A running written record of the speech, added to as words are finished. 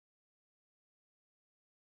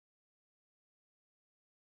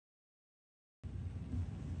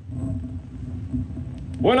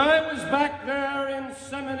When I was back there in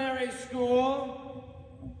seminary school,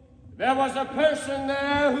 there was a person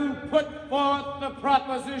there who put forth the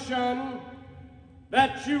proposition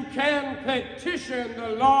that you can petition the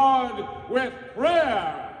Lord with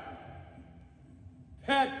prayer.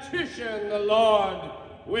 Petition the Lord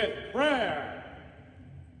with prayer.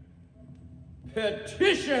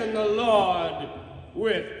 Petition the Lord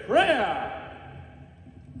with prayer.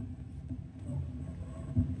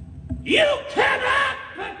 You cannot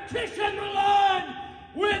petition the Lord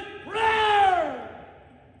with prayer.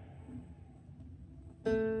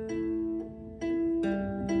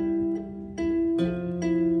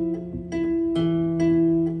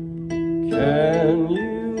 Can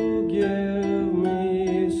you give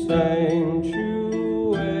me sanctuary?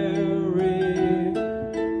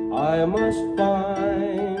 I must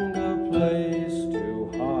find a place to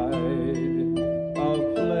hide, a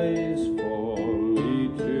place for me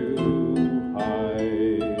to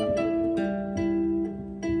hide.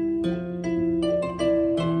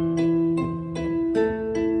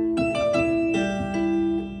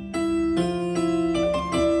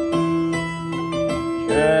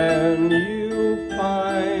 Can you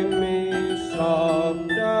find me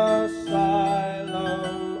soft asylum?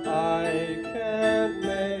 I can't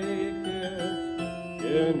make it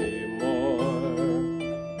anymore.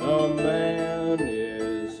 The man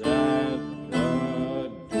is at the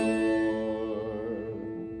door.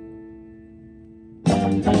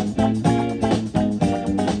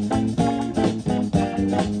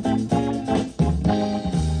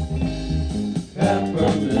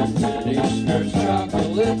 Peppermint miniskirts,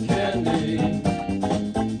 chocolate candy,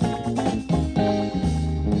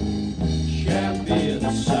 champion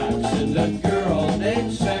socks, and a girl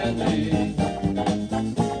named Sandy.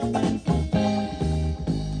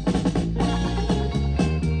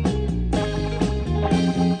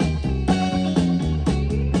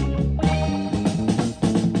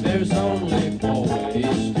 There's only four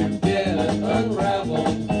ways to get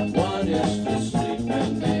unraveled. One is to sleep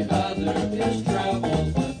and the other is travel.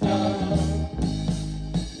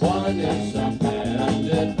 One is a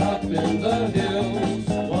bandit up in the hills.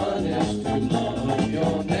 One is to love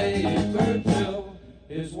your neighbor till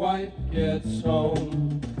his wife gets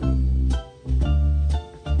home.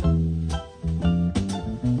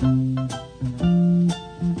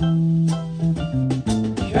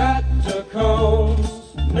 Catacombs,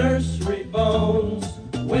 nursery bones,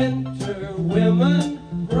 winter women,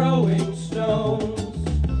 growing stones.